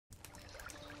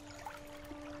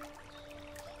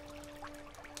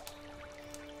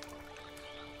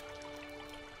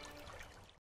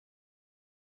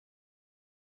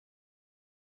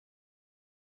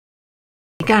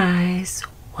Hey guys,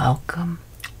 welcome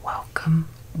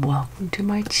to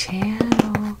my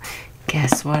channel.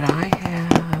 Guess what I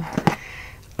have?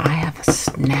 I have a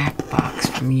snack box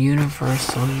from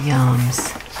Universal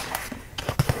Yums.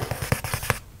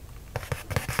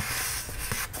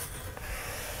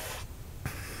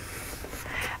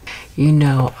 You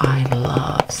know I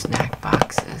love snack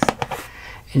boxes,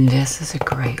 and this is a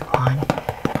great one.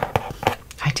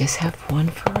 I just have one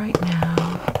for right now.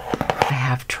 I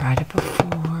have tried it before.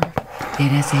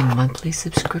 It is a monthly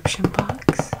subscription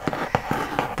box,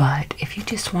 but if you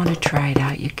just want to try it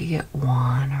out, you could get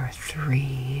 1 or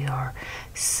 3 or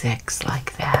 6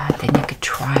 like that. Then you could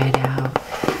try it out,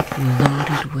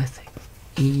 loaded with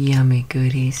yummy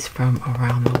goodies from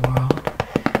around the world.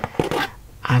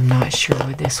 I'm not sure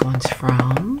where this one's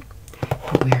from,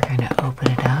 but we are going to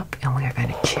open it up and we are going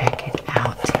to check it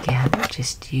out together,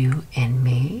 just you and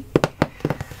me.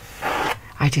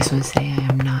 I just want to say I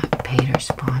am not paid or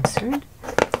sponsored.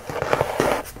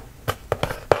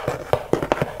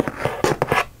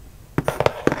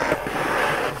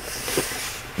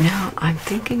 Now I'm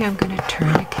thinking I'm going to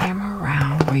turn the camera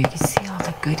around where you can see all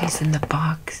the goodies in the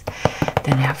box.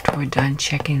 Then after we're done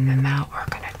checking them out, we're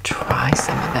going to try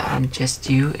some of them, just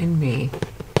you and me.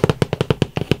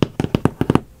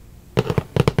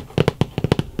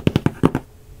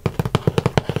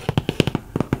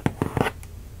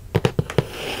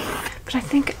 But I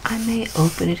think I may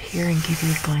open it here and give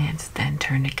you a glance, then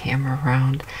turn the camera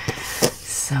around.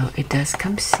 So it does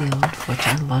come sealed, which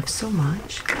I love so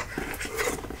much.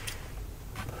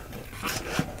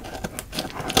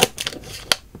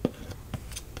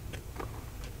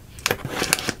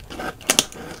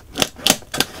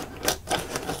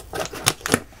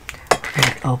 We're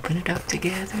going to open it up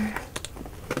together.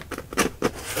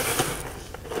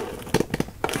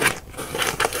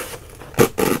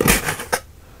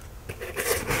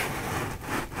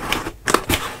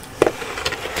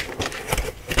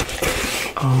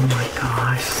 Oh my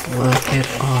gosh, look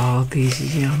at all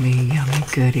these yummy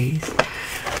goodies.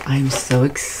 I'm so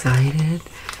excited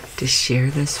to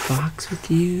share this box with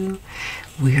you.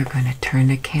 We are going to turn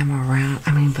the camera around.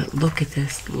 But look at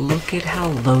this. Look at how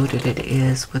loaded it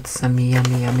is with some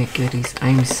yummy goodies.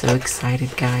 I'm so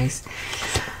excited, guys.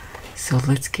 So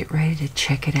let's get ready to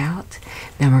check it out.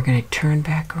 Then we're going to turn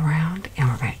back around and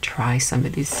we're going to try some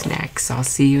of these snacks. I'll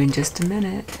see you in just a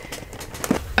minute.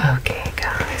 Okay,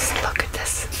 guys, look at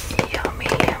this yummy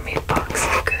box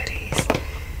of goodies.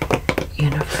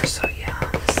 Universal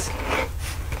Yums.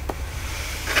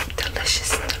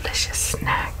 Delicious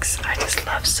snacks. I just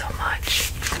love so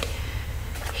much.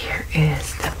 Here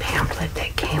is the pamphlet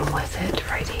that came with it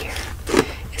right here.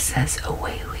 It says,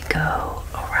 "Away we go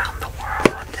around the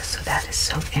world." So that is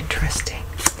so interesting.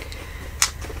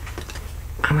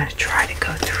 I'm going to try to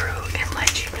go through and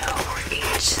let you know where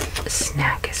each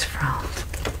snack is from.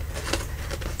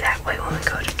 That way when we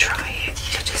go to try it,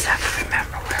 you just have to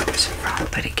remember where it was from.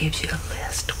 But it gives you a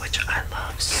list, which I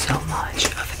love so much,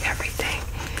 of everything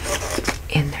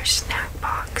in their snack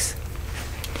box.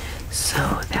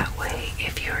 So that way,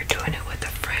 if you're doing it with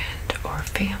a friend or a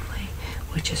family,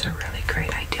 which is a really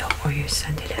great idea, or you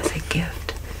send it as a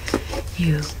gift,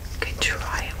 you can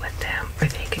try it with them, or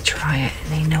they can try it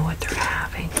and they know what they're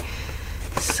having.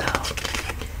 So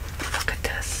look at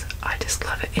this. I just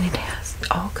love it. And it has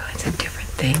all kinds of different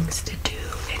things to do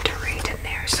and to read in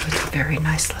there. So it's a very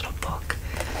nice little book.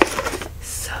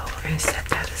 So we're going to set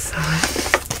that aside.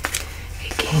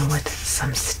 It came with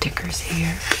some stickers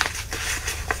here.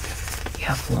 You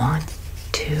have 1,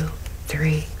 2,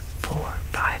 3, 4,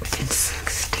 5, and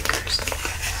 6 stickers.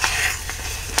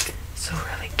 So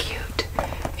really cute.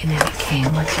 And then it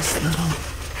came with this little,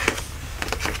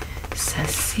 it says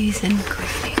season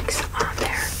greetings on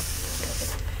there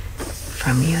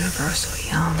from Universal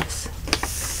Yums.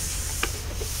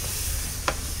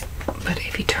 But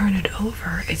if you turn it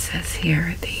over, it says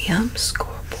here the Yum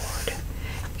scoreboard,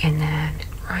 and then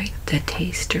write the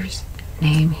taster's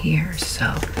name here,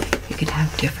 so you can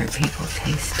have different people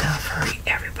taste stuff, or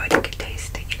everybody can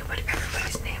taste it. You can put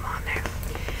everybody's name on there.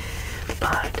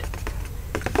 But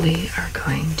we are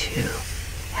going to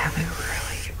have a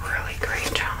really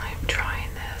great time trying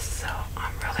this, so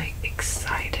I'm really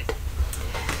excited.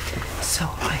 So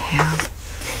I have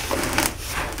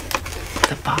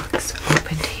the box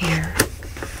opened here.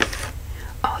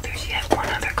 Oh, there's yet one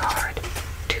other card.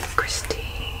 To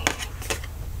Christine.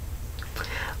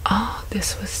 Oh,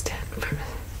 this was sent from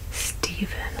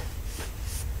Steven.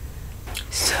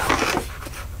 So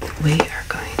we are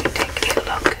going to take a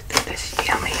look at this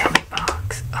yummy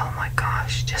box. Oh my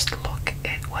gosh, just look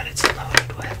at what it's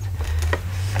loaded with.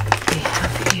 We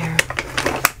have here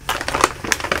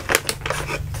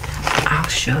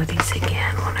these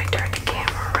again when I turn the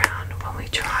camera around when we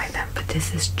try them, but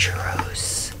this is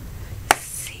churros.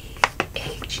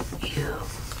 C-H-U-R-R-O-Z.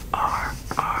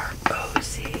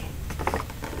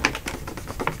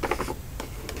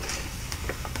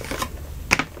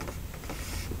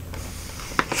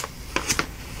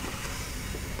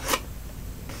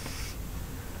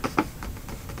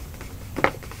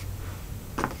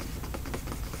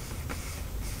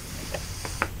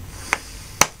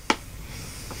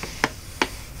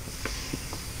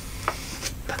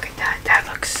 Look at that. That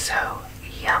looks so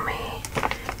yummy.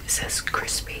 It says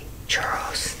crispy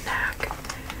churro snack.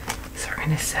 So we're going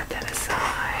to set that aside.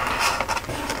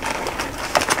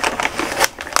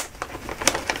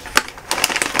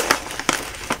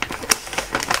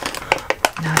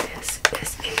 Now this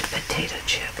is a potato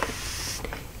chip.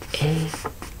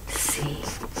 A-C-H-O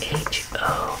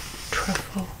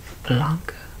Truffle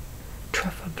Blanca.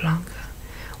 Truffle Blanca.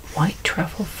 White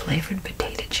truffle flavored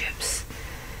potato chips.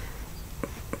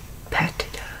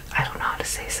 I don't know how to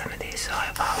say some of these, so I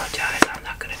apologize. I'm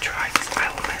not going to try because I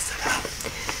will mess it up.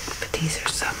 But these are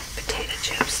some potato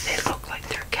chips. They look like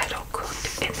they're kettle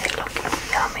cooked and they look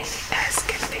yummy as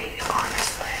can be,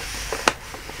 honestly.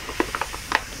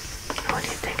 What do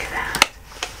you think of that?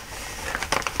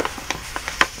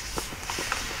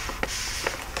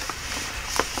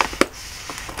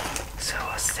 So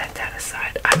I'll set that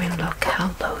aside. I mean, look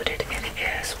how loaded it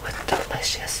is with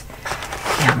delicious,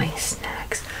 yummy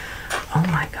snacks. Oh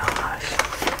my gosh.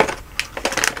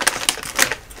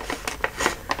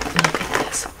 Look at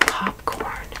this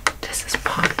popcorn. This is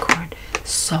popcorn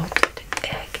salted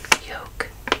egg yolk.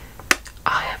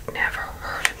 I have never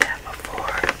heard of that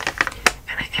before.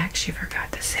 And I actually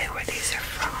forgot to say where these are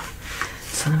from.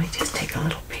 So let me just take a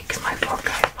little peek at my book.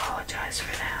 I apologize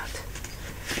for that.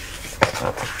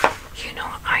 You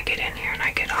know, I get in here and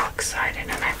I get all excited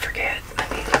and I forget. Let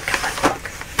me look at my book.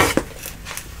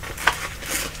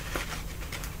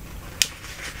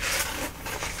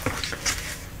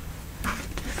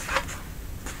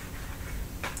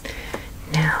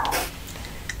 Now,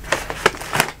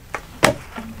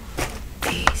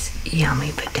 these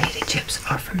yummy potato chips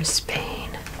are from Spain.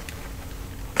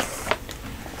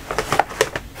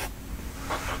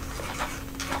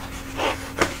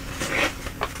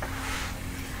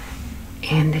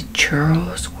 And the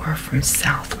churros were from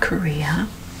South Korea.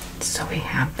 So we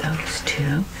have those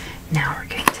too. Now we're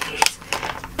getting to these.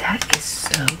 That is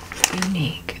so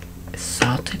unique.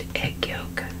 Salted egg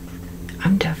yolk.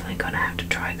 I'm definitely going to have to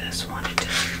try this one. It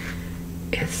just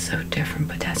is so different,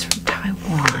 but that's from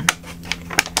Taiwan.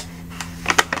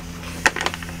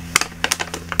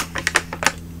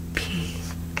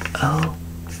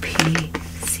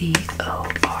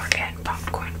 Popcorn.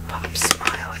 Popcorn. Pop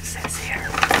Smile, it says here.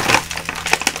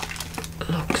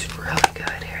 Looks really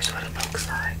good. Here's what it looks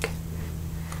like.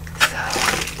 So,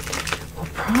 we'll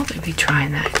probably be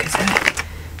trying that because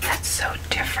that's so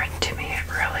different to me. It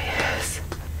really is.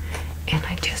 And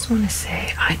I just want to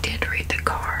say, I did read the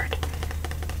card.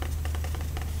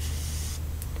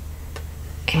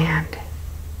 And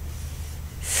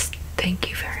thank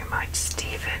you very much,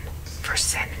 Stephen, for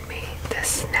sending me the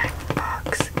snack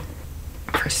box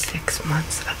for 6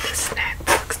 months of the snack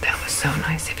box. That was so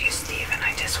nice of you, Stephen.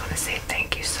 I just want to say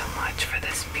thank you so much for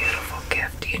this beautiful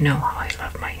gift. You know how I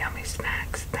love my yummy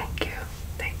snacks. Thank you.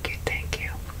 Thank you. Thank you.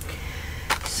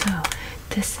 So,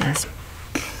 this says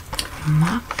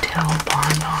mocktail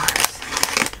bonbons.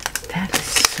 That is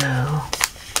so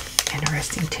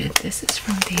interesting too. This is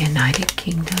from the United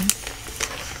Kingdom.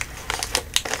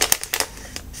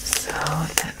 So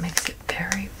that makes it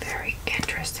very, very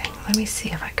interesting. Let me see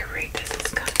if I can read this.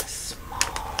 It's kind of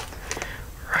small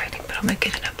writing, but I'm going to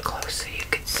get it up close so you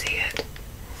can see it.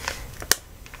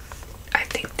 I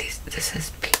think this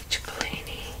is peach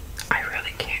Bellini. I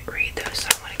really can't read those, so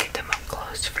I want to get them up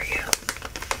close for you.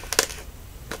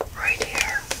 Right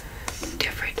here.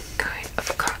 Different kind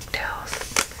of cocktails.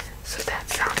 So that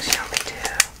sounds yummy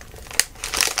too.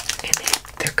 And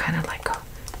they're kind of like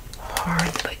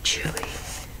hard but chewy.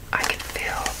 I can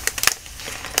feel.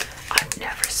 I've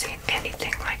never seen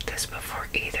anything like this before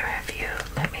either. Have you?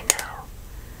 Let me know.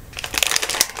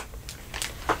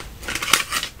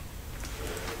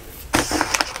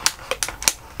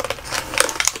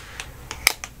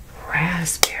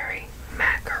 Raspberry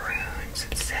macaroons,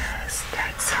 it says.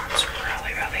 That sounds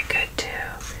really, really good too.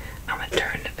 I'm going to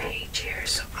turn the page here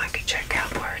so I can check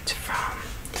out where it's from.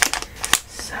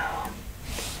 So,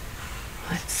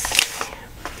 let's see.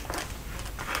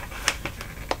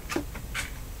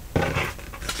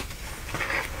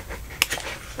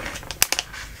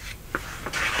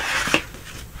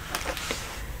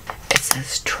 It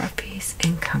says Truffies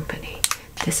and Company.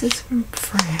 This is from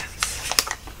France,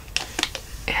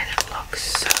 and it looks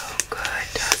so good,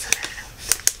 doesn't it?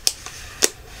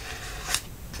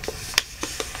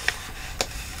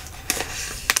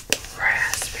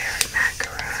 Raspberry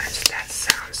macaroons. That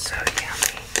sounds so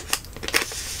yummy.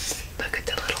 Look at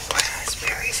the little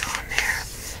raspberries on there.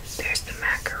 There's the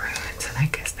macaroons, and I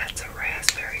guess that's a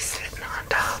raspberry sitting on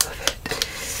top of it.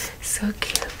 So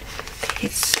cute. They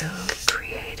get so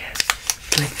creative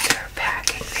with their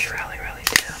packing. They really, really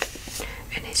do.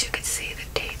 And as you can see, the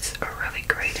dates are really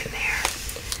great in there.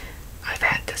 I've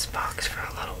had this box for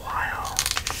a little while,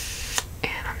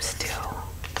 and I'm still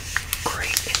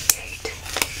great in date.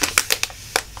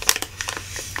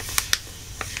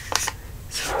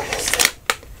 So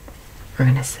we're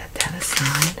gonna set that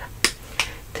aside.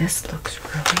 This looks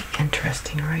really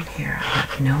interesting right here. I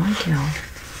have no idea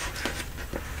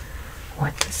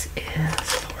what this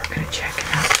is, but we're gonna check it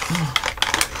out. Oh,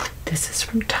 this is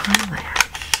from Thailand.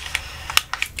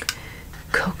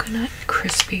 Coconut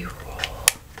crispy roll.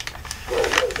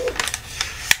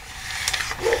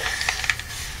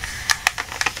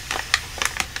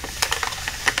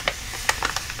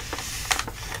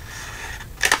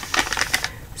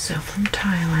 So from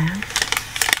Thailand,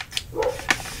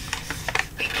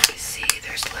 and you can see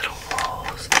there's little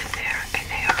rolls in there, and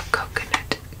they are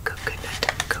coconut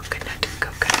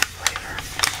flavor.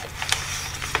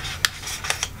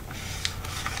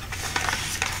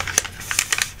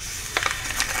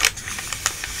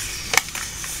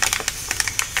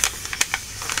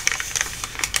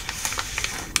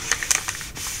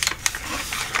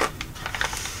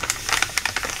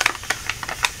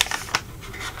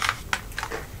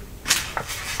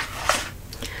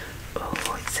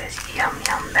 Oh, it says yum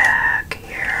yum back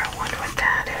here. I wonder what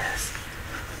that is.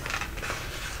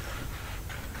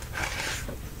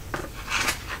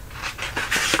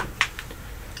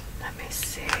 Let me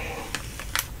see.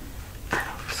 I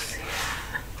don't see it.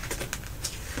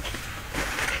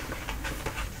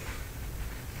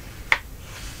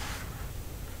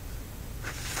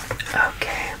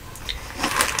 Okay.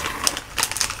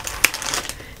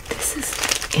 This is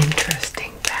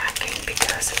interesting packing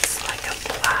because it's like a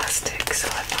plastic, so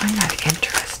I find that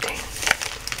interesting.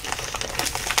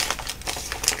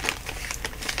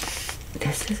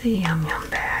 This is a yum yum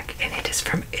bag, and it is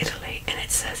from Italy, and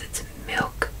it says it's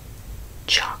milk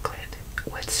chocolate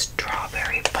with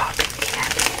strawberry popping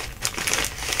candy.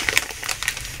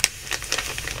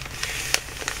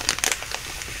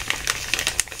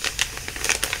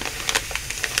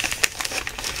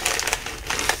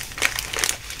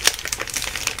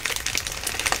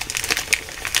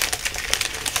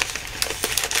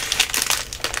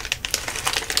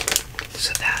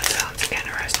 So that sounds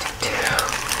interesting too.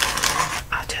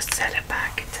 I'll just set it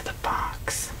back into the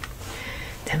box.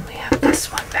 Then we have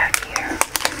this one back here.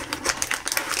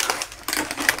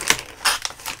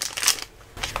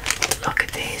 Look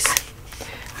at these.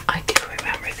 I do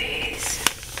remember these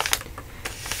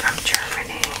from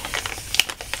Germany.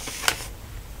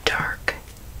 Dark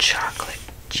chocolate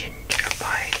ginger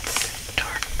bites.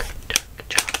 Dark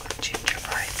chocolate ginger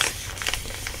bites.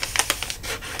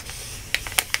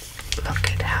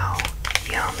 Look at how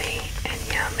yummy and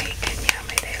yummy and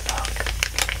yummy they look.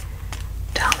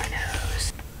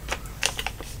 Dominoes.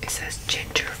 It says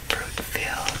ginger fruit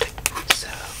filled, so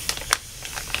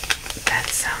that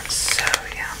sounds so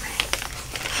yummy.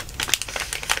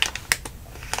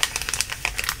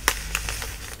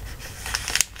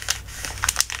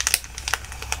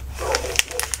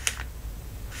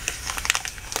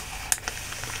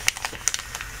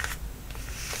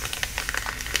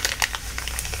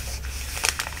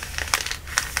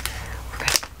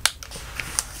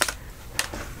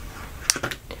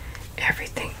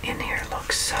 Everything in here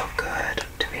looks so good,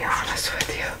 to be honest with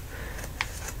you.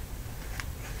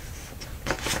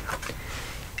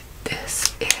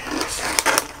 This is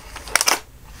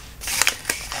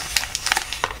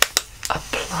a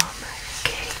plum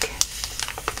cake.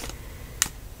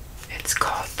 It's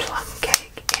called plum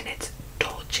cake, and it's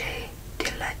dulce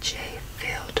de leche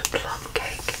filled plum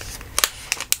cake.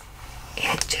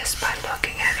 And just by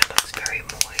looking at it, looks very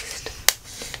moist.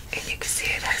 And you can see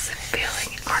it has a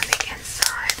filling on the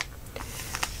inside.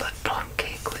 But plum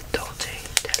cake with dulce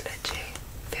de leche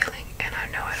filling. And I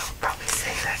know I don't probably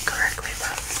say that correctly,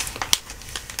 but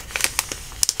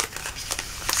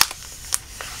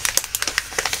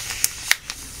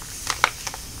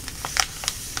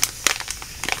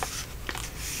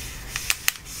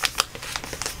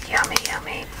yummy,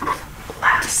 yummy.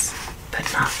 Last but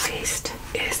not least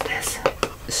is this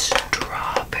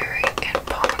strawberry and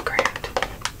pomegranate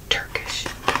Turkish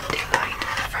delight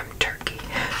from Turkey.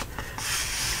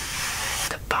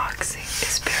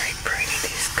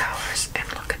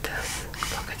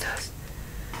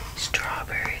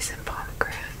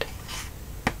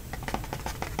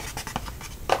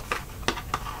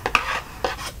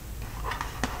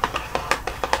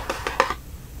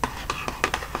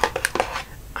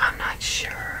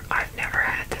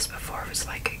 was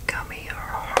like a gummy or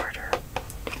a harder.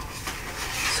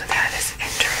 So that is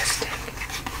interesting.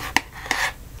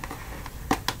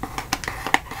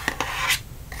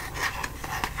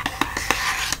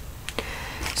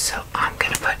 So I'm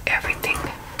going to put everything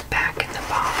back in the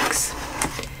box.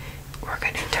 We're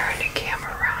going to turn the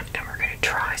camera around and we're going to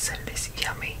try some of these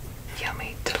yummy,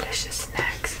 yummy, delicious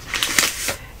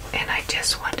snacks. And I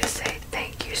just want to say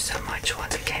thank you so much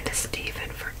once again to Stephen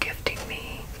for gifting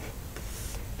me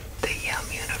the Yum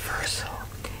Universal.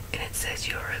 And it says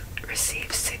you'll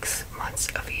receive 6 months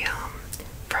of Yum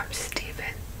from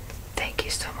Stephen. Thank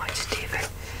you so much, Stephen.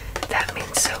 That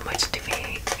means so much to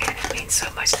me, and it means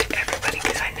so much to everybody